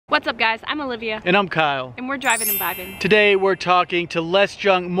What's up guys, I'm Olivia. And I'm Kyle. And we're Drivin and Vibin. Today we're talking to Less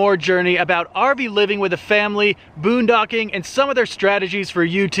Junk, More Journey about RV living with a family, boondocking, and some of their strategies for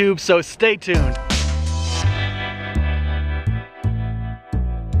YouTube, so stay tuned.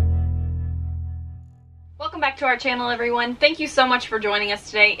 Welcome back to our channel everyone. Thank you so much for joining us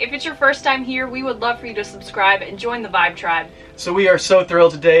today. If it's your first time here, we would love for you to subscribe and join the Vibe Tribe. So we are so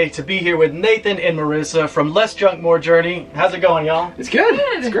thrilled today to be here with Nathan and Marissa from Less Junk, More Journey. How's it going, y'all? It's good.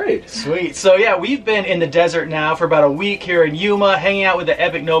 It's great. Sweet. So yeah, we've been in the desert now for about a week here in Yuma, hanging out with the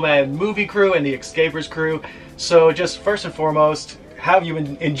Epic Nomad movie crew and the Escapers crew. So just first and foremost, how have you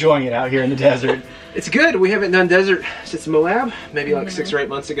been enjoying it out here in the desert? It's good. We haven't done desert since Moab, maybe like 6 or 8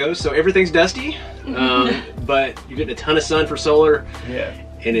 months ago, so everything's dusty, but you're getting a ton of sun for solar. Yeah.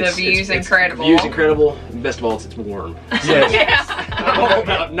 And the view's incredible. The view's incredible. Best of all, it's warm. Yes.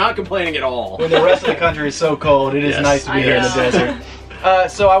 Yeah. Not complaining at all. When the rest of the country is so cold, it is nice to be here in the desert.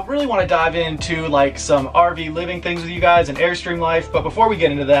 So I really want to dive into like some RV living things with you guys and Airstream life, but before we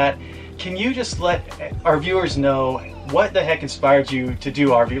get into that, can you just let our viewers know what the heck inspired you to do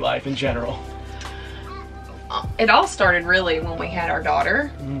RV life in general? It all started really when we had our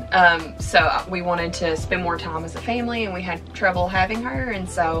daughter. So we wanted to spend more time as a family and we had trouble having her, and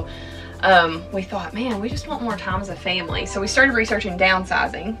so we thought, man, we just want more time as a family. So we started researching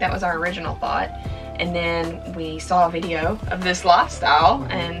downsizing. That was our original thought. And then we saw a video of this lifestyle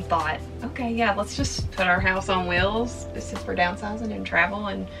and thought, okay, yeah, let's just put our house on wheels. This is for downsizing and travel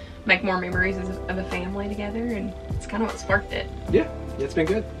and make more memories of a family together, and it's kind of what sparked it. Yeah, it's been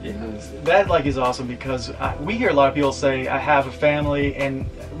good. Yeah. That is awesome because we hear a lot of people say, I have a family, and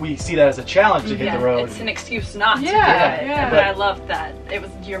we see that as a challenge to hit the road. It's an excuse not to do it, but I love that. It was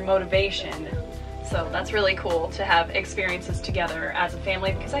your motivation. So that's really cool to have experiences together as a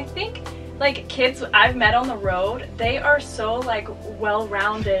family, because I think like kids I've met on the road, they are so like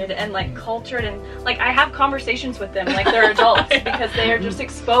well-rounded and like cultured, and like I have conversations with them like they're adults because they are just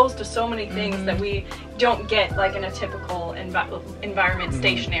exposed to so many things that we don't get like in a typical environment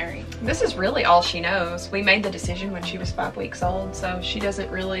stationary. This is really all she knows. We made the decision when she was 5 weeks old, so she doesn't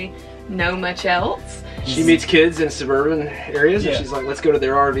really know much else. She meets kids in suburban areas and she's like, let's go to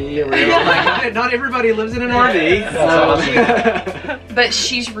their RV. And we're like, not everybody lives in an RV. But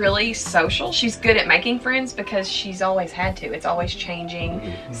she's really social. She's good at making friends because she's always had to. It's always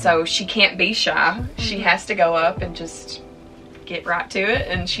changing. So she can't be shy. She has to go up and just get right to it,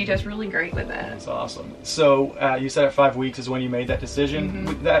 and she does really great with that. That's awesome. So you said at 5 weeks is when you made that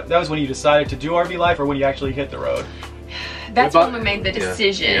decision. That was when you decided to do RV life, or when you actually hit the road? That's when we made the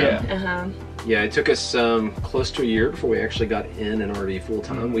decision. Yeah, it took us close to a year before we actually got in an RV full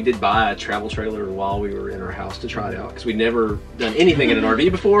time. We did buy a travel trailer while we were in our house to try it out, because we'd never done anything in an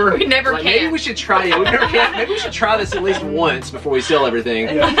RV before. We never camped. Maybe we should try it. Maybe we should try this at least once before we sell everything.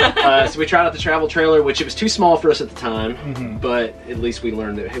 So we tried out the travel trailer, which it was too small for us at the time, but at least we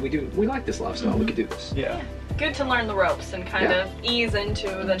learned that, hey, we like this lifestyle. We could do this. Yeah. Good to learn the ropes and kind of ease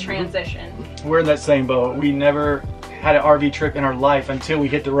into the transition. We're in that same boat. We never had an RV trip in our life until we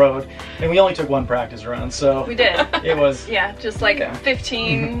hit the road, and we only took one practice run, so we did. It was just like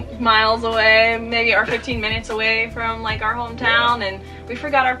 15 miles away, maybe, or 15 minutes away from like our hometown, and we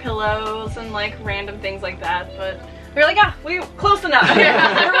forgot our pillows and like random things like that, but we were like, we close enough.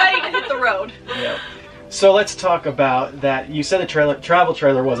 We're ready to hit the road. So let's talk about that. You said the travel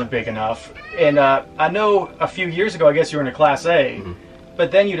trailer wasn't big enough, and I know a few years ago, I guess you were in a Class A, but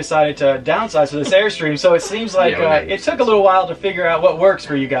then you decided to downsize to this Airstream, so it seems like it took a little while to figure out what works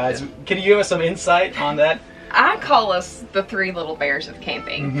for you guys. Can you give us some insight on that? I call us the 3 little bears of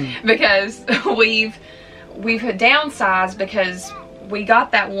camping, because we've downsized because we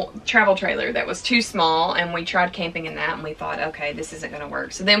got that travel trailer that was too small, and we tried camping in that, and we thought, okay, this isn't going to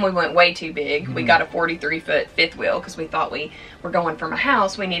work. So then we went way too big. We got a 43-foot fifth wheel because we thought we were going from a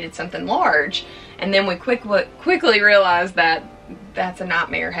house. We needed something large, and then we quickly realized that that's a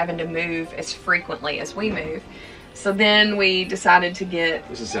nightmare, having to move as frequently as we move. So then we decided to get...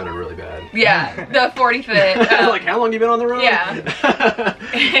 This is sounding really bad. Yeah, the 40-foot... like, how long have you been on the road? Yeah.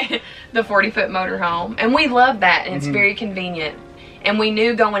 The 40-foot motorhome. And we love that, and it's very convenient. And we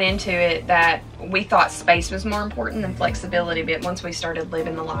knew going into it that we thought space was more important than flexibility, but once we started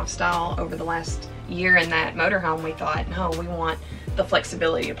living the lifestyle over the last year in that motorhome, we thought, no, we want the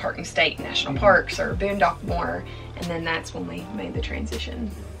flexibility of parking state national parks or boondock more, and then that's when we made the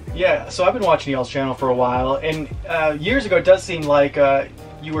transition. Yeah, so I've been watching y'all's channel for a while, and years ago it does seem like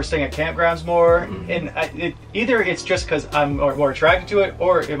you were staying at campgrounds more, and either it's just because I'm more attracted to it,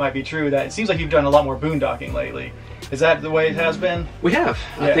 or it might be true that it seems like you've done a lot more boondocking lately. Is that the way it has been? We have.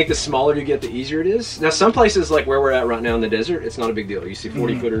 Yeah. I think the smaller you get, the easier it is. Now, some places like where we're at right now in the desert, it's not a big deal. You see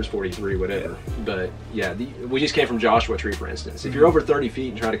 40 footers, 43, whatever. Yeah. But yeah, we just came from Joshua Tree, for instance. If you're over 30 feet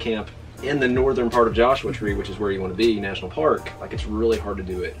and try to camp in the northern part of Joshua Tree, which is where you want to be, National Park, like it's really hard to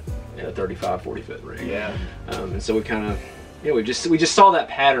do it in a 35, 40 foot rig. Yeah. And so we kind of, we just saw that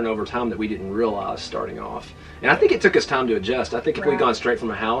pattern over time that we didn't realize starting off. And I think it took us time to adjust. I think if we'd gone straight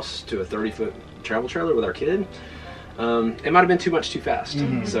from a house to a 30-foot travel trailer with our kid, it might have been too much too fast.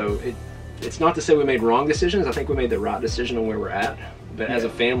 So it's not to say we made wrong decisions. I think we made the right decision on where we're at. But as a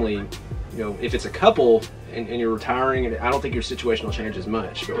family, if it's a couple and you're retiring, I don't think your situation will change as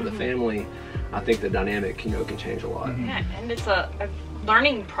much. But with a family, I think the dynamic, can change a lot. Yeah, and it's a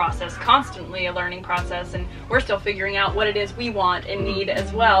learning process, constantly a learning process, and we're still figuring out what it is we want and need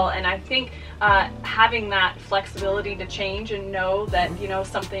as well. And I think having that flexibility to change and know that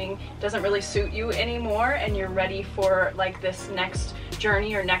something doesn't really suit you anymore and you're ready for like this next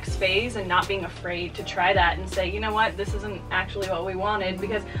journey or next phase, and not being afraid to try that and say, you know what, this isn't actually what we wanted,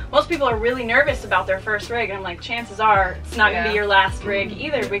 because most people are really nervous about their first rig, and I'm like, chances are it's not going to be your last rig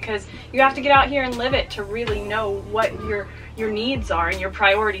either, because you have to get out here and live it to really know what your needs are and your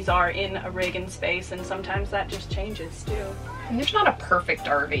priorities are in a rig and space, and sometimes that just changes too. And there's not a perfect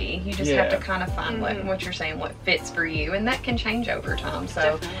RV. You just have to kind of find what you're saying, what fits for you, and that can change over time.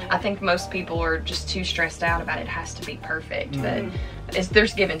 So I think most people are just too stressed out about it has to be perfect, but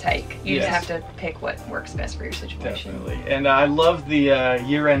there's give and take. You just have to pick what works best for your situation. Definitely. And I love the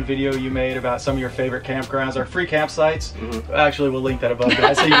year-end video you made about some of your favorite campgrounds, our free campsites. Actually, we'll link that above,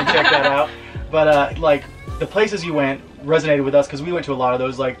 guys, so you can check that out. But like the places you went resonated with us, because we went to a lot of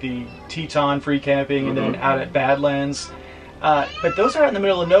those, like the Teton free camping, and then out at Badlands. But those are out in the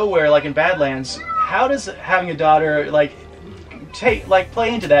middle of nowhere, like in Badlands. How does having a daughter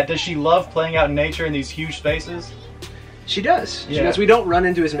play into that? Does she love playing out in nature in these huge spaces? She does. She does. We don't run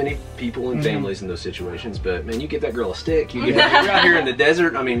into as many people and families in those situations, but man, you give that girl a stick. You're out here in the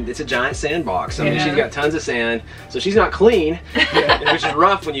desert. I mean, it's a giant sandbox. I mean, she's got tons of sand, so she's not clean, which is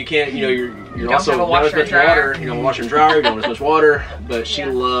rough when you can't. You're also not as much water. You don't wash and dryer. You don't have as much water, but she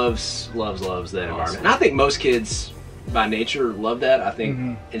loves that environment. And I think most kids, by nature, love that. I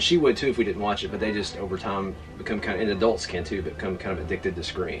think, and she would too if we didn't watch it. But they just over time become kind of, and adults can too, become kind of addicted to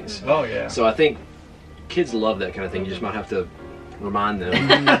screens. Oh yeah. So I think kids love that kind of thing. You just might have to remind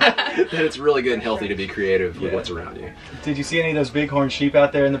them that it's really good and healthy to be creative with what's around you. Did you see any of those bighorn sheep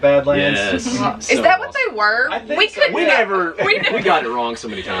out there in the Badlands? Yes. Is that what they were? I think we so. couldn't. We got it wrong so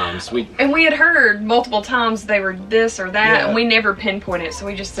many times. And we had heard multiple times they were this or that, and we never pinpointed it, so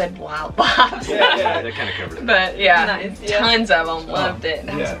we just said wildlife. That kind of covered it. But tons of them loved it.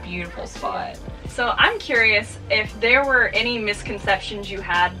 That was a beautiful spot. So I'm curious if there were any misconceptions you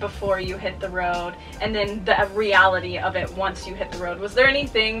had before you hit the road, and then the reality of it once you hit the road. Was there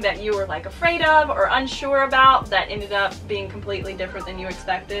anything that you were like afraid of or unsure about that ended up being completely different than you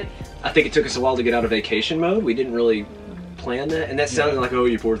expected? I think it took us a while to get out of vacation mode. We didn't really plan that, and that sounded like, oh,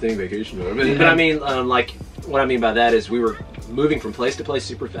 you poor thing, vacation mode. But I mean, like, what I mean by that is we were moving from place to place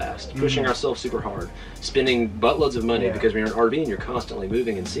super fast, pushing ourselves super hard, spending buttloads of money because when you're in RV and you're constantly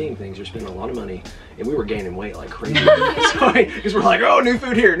moving and seeing things, you're spending a lot of money, and we were gaining weight like crazy. Because we're like, oh, new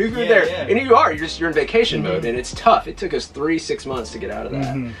food here, new food there, and you're in vacation mode, and it's tough. It took us 6 months to get out of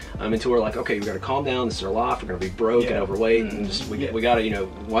that, until we're like, okay, we got to calm down. This is our life. We're gonna be broke and overweight, and just we got to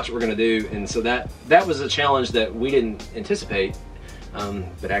watch what we're gonna do. And so that was a challenge that we didn't anticipate,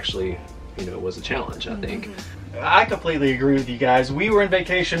 but actually was a challenge, I think. I completely agree with you guys. We were in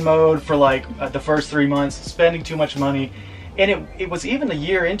vacation mode for like the first 3 months, spending too much money. And it was even a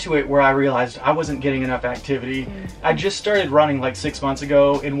year into it where I realized I wasn't getting enough activity. I just started running like 6 months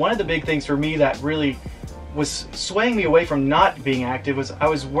ago. And one of the big things for me that really was swaying me away from not being active was I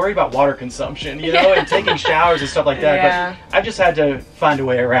was worried about water consumption, and taking showers and stuff like that. But I just had to find a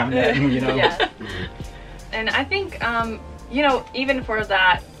way around that, And I think, even for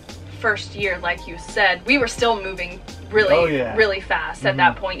that first year, like you said, we were still moving really fast at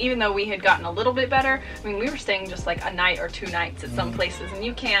that point, even though we had gotten a little bit better. I mean, we were staying just like a night or 2 nights at some places, and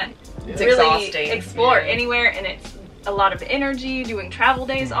you can't really explore anywhere, and it's a lot of energy doing travel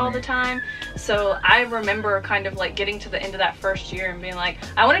days all the time. So I remember kind of like getting to the end of that first year and being like,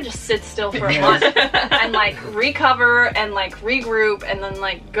 I want to just sit still for a month and like recover and like regroup and then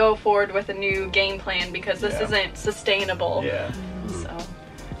like go forward with a new game plan, because this isn't sustainable.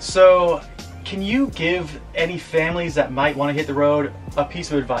 So can you give any families that might want to hit the road a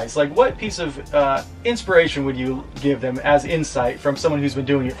piece of advice, like what piece of inspiration would you give them as insight from someone who's been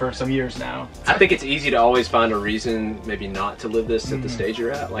doing it for some years now? I think it's easy to always find a reason maybe not to live this at the stage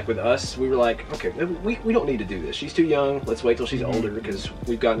you're at. Like with us, we were like, okay, we don't need to do this. She's too young. Let's wait till she's older, because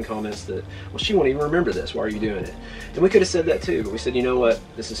we've gotten comments that, well, she won't even remember this. Why are you doing it? And we could have said that too, but we said, you know what?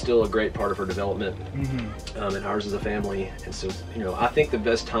 This is still a great part of her development, and ours as a family. And so, you know, I think the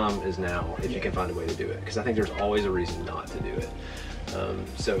best time is now if you can find a way to do it, because I think there's always a reason not to do it.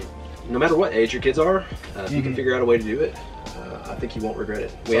 So no matter what age your kids are, if you can figure out a way to do it, I think you won't regret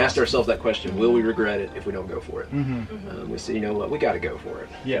it. We asked ourselves that question, will we regret it if we don't go for it? We said, you know what, we got to go for it.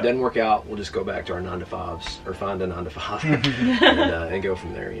 If it doesn't work out, we'll just go back to our 9-to-5s, or find a 9-to-5 and go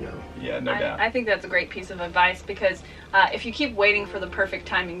from there, you know. Yeah, no doubt. I think that's a great piece of advice, because if you keep waiting for the perfect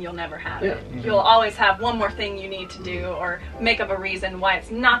timing, you'll never have it. You'll always have one more thing you need to do, or make up a reason why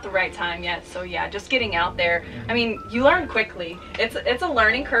it's not the right time yet. So yeah, just getting out there. I mean, you learn quickly. It's a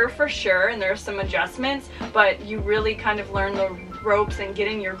learning curve for sure, and there's some adjustments, but you really kind of learn the ropes and get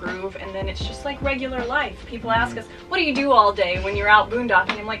in your groove, and then it's just like regular life. People ask us, what do you do all day when you're out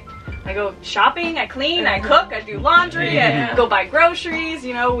boondocking? I'm like, I go shopping, I clean, I cook, I do laundry, I go buy groceries,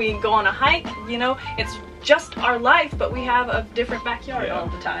 you know, we go on a hike, you know, it's just our life, but we have a different backyard all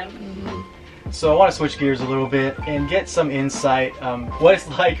the time. So I want to switch gears a little bit and get some insight what it's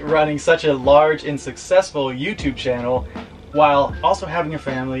like running such a large and successful YouTube channel while also having a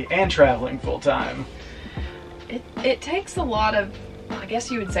family and traveling full time. It takes a lot of, I guess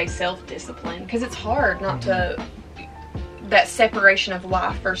you would say, self-discipline, because it's hard not to, that separation of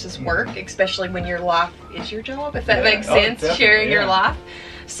life versus work, especially when your life is your job, if that makes sense, sharing your life.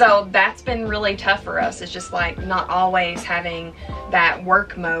 So that's been really tough for us. It's just like not always having that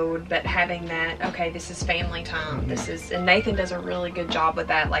work mode, but having that, okay, this is family time. This is, and Nathan does a really good job with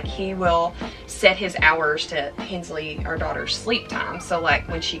that. Like, he will set his hours to Hensley, our daughter's, sleep time. So like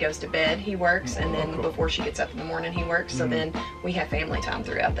when she goes to bed, he works, and then before she gets up in the morning, he works. So then we have family time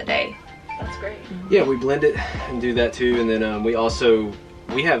throughout the day. That's great. Yeah, we blend it and do that too. And then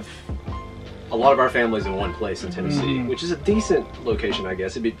we have a lot of our families in one place in Tennessee, which is a decent location, I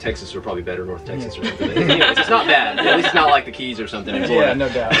guess. It'd be Texas, or probably better, North Texas or something. Anyways, it's not bad. At least it's not like the Keys or something in Florida. Yeah, no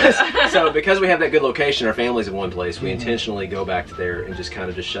doubt. So because we have that good location, our family's in one place, we intentionally go back to there and just kind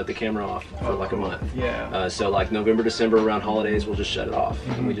of just shut the camera off for like a month. Yeah. So like November, December, around holidays, we'll just shut it off.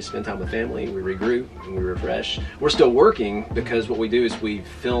 And we just spend time with family, we regroup, and we refresh. We're still working, because what we do is we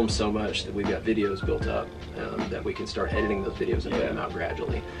film so much that we've got videos built up that we can start editing those videos and put them out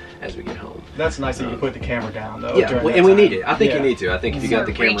gradually as we get home. That's nice that you put the camera down, though. Yeah, and we need it. I think you need to. I think if you got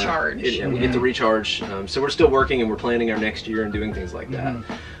the camera, recharge. We get to recharge. So we're still working, and we're planning our next year and doing things like that.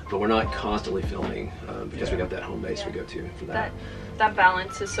 But we're not constantly filming because we got that home base we go to for that. That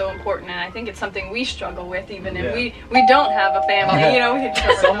balance is so important, and I think it's something we struggle with, even if we don't have a family. You know,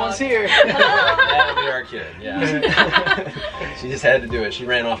 someone's here. That would be our kid. Yeah. She just had to do it. She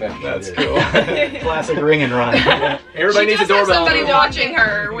ran off after. That's cool. Classic ring and run. Everybody needs a doorbell. Somebody watching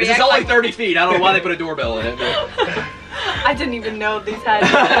her. This is only 30 feet. I don't know why they put a doorbell in it. But... I didn't even know these had.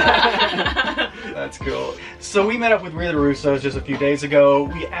 That's cool. So we met up with the Russos just a few days ago.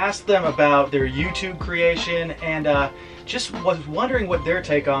 We asked them about their YouTube creation, and just was wondering what their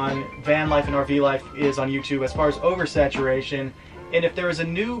take on van life and RV life is on YouTube as far as oversaturation, and if there was a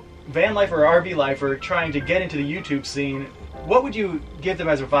new van lifer or RV lifer trying to get into the YouTube scene, what would you give them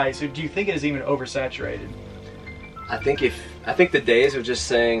as advice? Or do you think it is even oversaturated? I think the days of just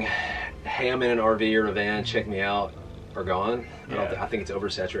saying, hey, I'm in an RV or a van, check me out, are gone. I think it's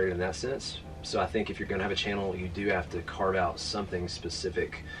oversaturated in that sense. So I think if you're going to have a channel, you do have to carve out something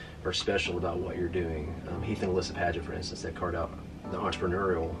specific or special about what you're doing. Heath and Alyssa Padgett, for instance, they carved out the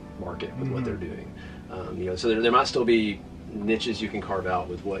entrepreneurial market with what they're doing. You know, so there might still be niches you can carve out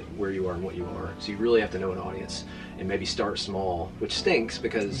with where you are and what you are. So you really have to know an audience and maybe start small, which stinks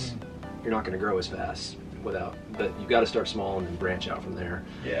because you're not going to grow as fast but you've got to start small and then branch out from there.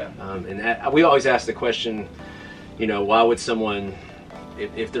 Yeah. And we always ask the question, you know, why would someone,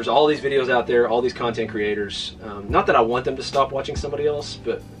 if there's all these videos out there, all these content creators, not that I want them to stop watching somebody else,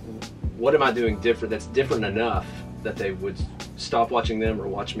 but what am I doing different that's different enough that they would stop watching them or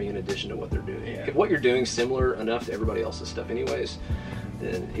watch me in addition to what they're doing? Yeah. If what you're doing is similar enough to everybody else's stuff anyways,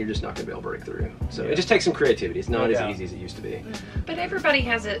 then you're just not going to be able to break through. So it just takes some creativity. It's not as easy as it used to be. But everybody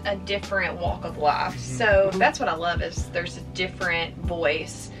has a different walk of life. So that's what I love, is there's a different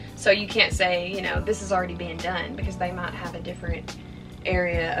voice. So you can't say, you know, this is already being done, because they might have a different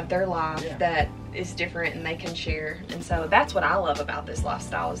area of their life that is different and they can share. And so that's what I love about this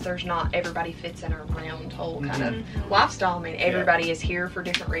lifestyle, is there's not everybody fits in a round hole kind of lifestyle. I mean, everybody is here for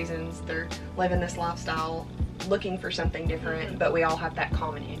different reasons. They're living this lifestyle looking for something different, but we all have that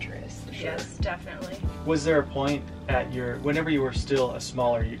common interest. For sure. Yes, definitely. Was there a point at whenever you were still a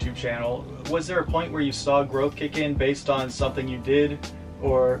smaller YouTube channel, was there a point where you saw growth kick in based on something you did,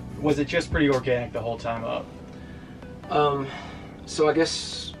 or was it just pretty organic the whole time up? So I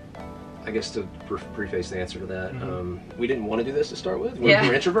guess to preface the answer to that, we didn't want to do this to start with. We were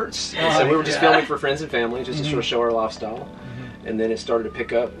introverts, so we were just filming for friends and family, just to sort of show our lifestyle. And then it started to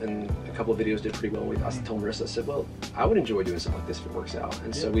pick up, and a couple of videos did pretty well. I told Marissa, I said, well, I would enjoy doing something like this if it works out.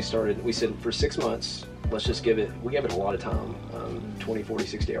 And so we said for 6 months, let's just we gave it a lot of time, 20, 40,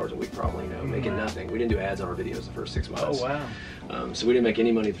 60 hours a week probably, making nothing. We didn't do ads on our videos the first 6 months. Oh, wow. So we didn't make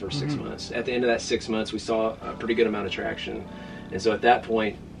any money the first 6 months. At the end of that 6 months, we saw a pretty good amount of traction. And so at that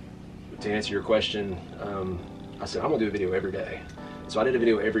point, to answer your question, I said, I'm gonna do a video every day. So I did a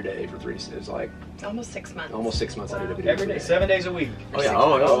video every day for it was like almost 6 months. Almost 6 months. I did a video every day, 7 days a week. Oh yeah.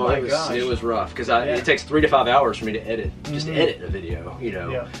 Oh my gosh. It was rough because it takes 3 to 5 hours for me to edit, just edit a video,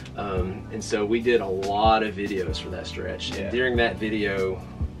 and so we did a lot of videos for that stretch. And during that video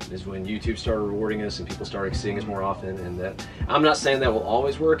is when YouTube started rewarding us and people started seeing us more often. And that, I'm not saying that will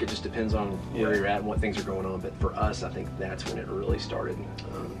always work. It just depends on where you're at and what things are going on. But for us, I think that's when it really started.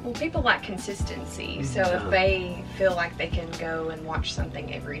 Well, people like consistency. So if they feel like they can go and watch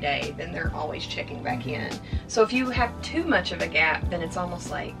something every day, then they're always checking back in. So if you have too much of a gap, then it's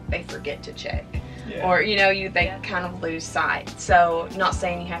almost like they forget to check. Or they kind of lose sight. So not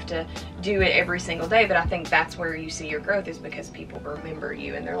saying you have to do it every single day, but I think that's where you see your growth, is because people remember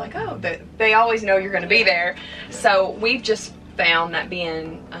you and they're like, oh, they always know you're going to be there. So we've just found that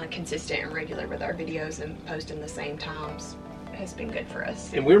being consistent and regular with our videos and posting the same times has been good for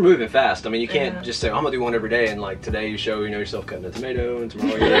us. And we're moving fast. I mean, you can't just say, I'm gonna do one every day, and like today you show yourself cutting a tomato, and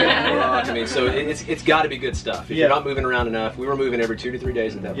tomorrow you're I mean, so it's got to be good stuff. If you're not moving around enough, we were moving every 2 to 3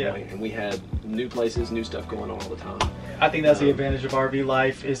 days at that point, and we had new places, new stuff going on all the time. I think that's the advantage of RV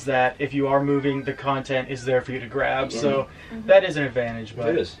life, is that if you are moving, the content is there for you to grab. So that is an advantage. But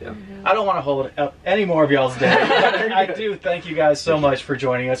it is. I don't want to hold up any more of y'all's day. But I do thank you guys so much for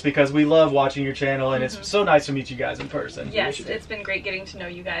joining us, because we love watching your channel, and it's so nice to meet you guys in person. Yes, it's been great getting to know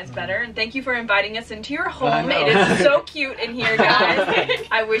you guys better, and thank you for inviting us into your home. It is so cute in here, guys.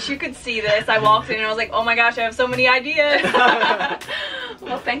 I wish you could see this. I walked in and I was like, oh my gosh, I have so many ideas.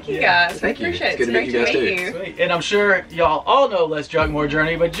 Well, thank you guys. Thank you. Appreciate it. It's good to meet you. Sweet. And I'm sure y'all all know Less Junk More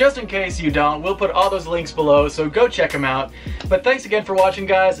Journey, but just in case you don't, we'll put all those links below, so go check them out. But thanks again for watching,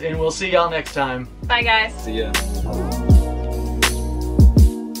 guys, and we'll see y'all next time. Bye, guys. See ya.